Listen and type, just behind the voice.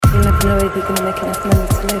no way you're going to make enough money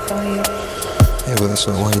to live, are you? Yeah, but that's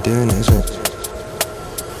not why you're doing it, is it?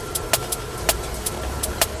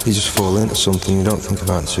 You just fall into something, you don't think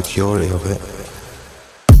about the security of it.